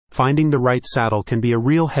Finding the right saddle can be a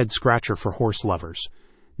real head-scratcher for horse lovers.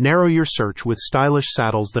 Narrow your search with stylish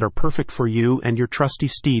saddles that are perfect for you and your trusty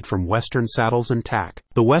steed from Western Saddles and Tack.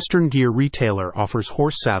 The Western Gear retailer offers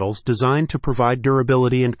horse saddles designed to provide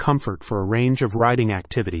durability and comfort for a range of riding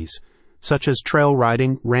activities, such as trail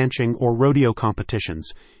riding, ranching, or rodeo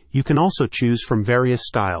competitions. You can also choose from various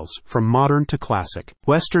styles, from modern to classic.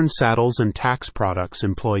 Western Saddles and Tack's products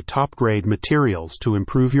employ top-grade materials to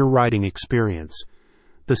improve your riding experience.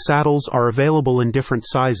 The saddles are available in different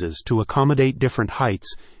sizes to accommodate different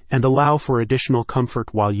heights and allow for additional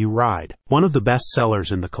comfort while you ride. One of the best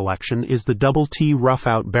sellers in the collection is the Double T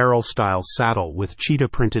Rough-Out Barrel-Style Saddle with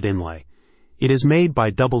cheetah-printed inlay. It is made by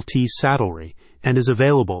Double T Saddlery and is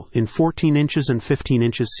available in 14 inches and 15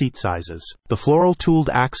 inches seat sizes. The floral tooled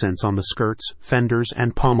accents on the skirts, fenders,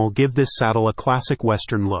 and pommel give this saddle a classic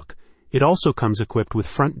Western look. It also comes equipped with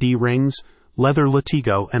front D-rings, leather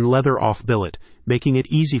latigo, and leather off-billet, making it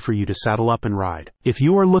easy for you to saddle up and ride. If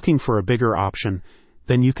you are looking for a bigger option,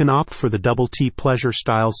 then you can opt for the Double T Pleasure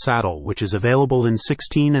Style Saddle, which is available in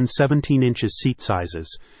 16 and 17 inches seat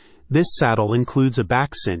sizes. This saddle includes a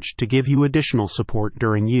back cinch to give you additional support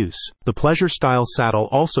during use. The Pleasure Style Saddle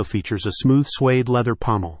also features a smooth suede leather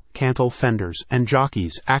pommel, cantle fenders, and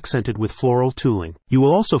jockeys accented with floral tooling. You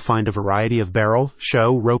will also find a variety of barrel,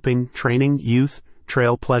 show, roping, training, youth,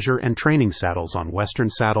 trail, pleasure, and training saddles on Western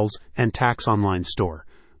Saddles and Tack's online store.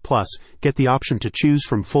 Plus, get the option to choose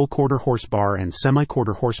from full quarter horse bar and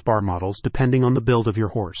semi-quarter horse bar models depending on the build of your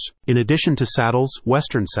horse. In addition to saddles,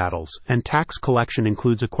 Western Saddles and Tack's collection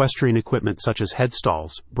includes equestrian equipment such as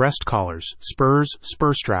headstalls, breast collars, spurs,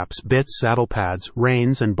 spur straps, bits, saddle pads,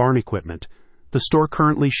 reins, and barn equipment. The store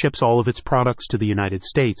currently ships all of its products to the United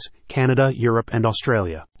States, Canada, Europe, and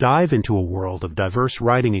Australia. Dive into a world of diverse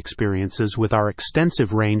riding experiences with our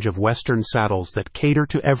extensive range of Western saddles that cater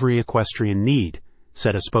to every equestrian need,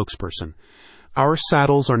 said a spokesperson. Our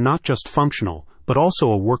saddles are not just functional, but also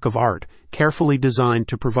a work of art, carefully designed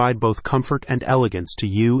to provide both comfort and elegance to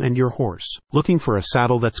you and your horse. Looking for a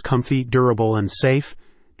saddle that's comfy, durable, and safe?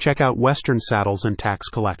 Check out Western Saddles and Tack's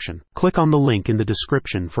collection. Click on the link in the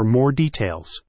description for more details.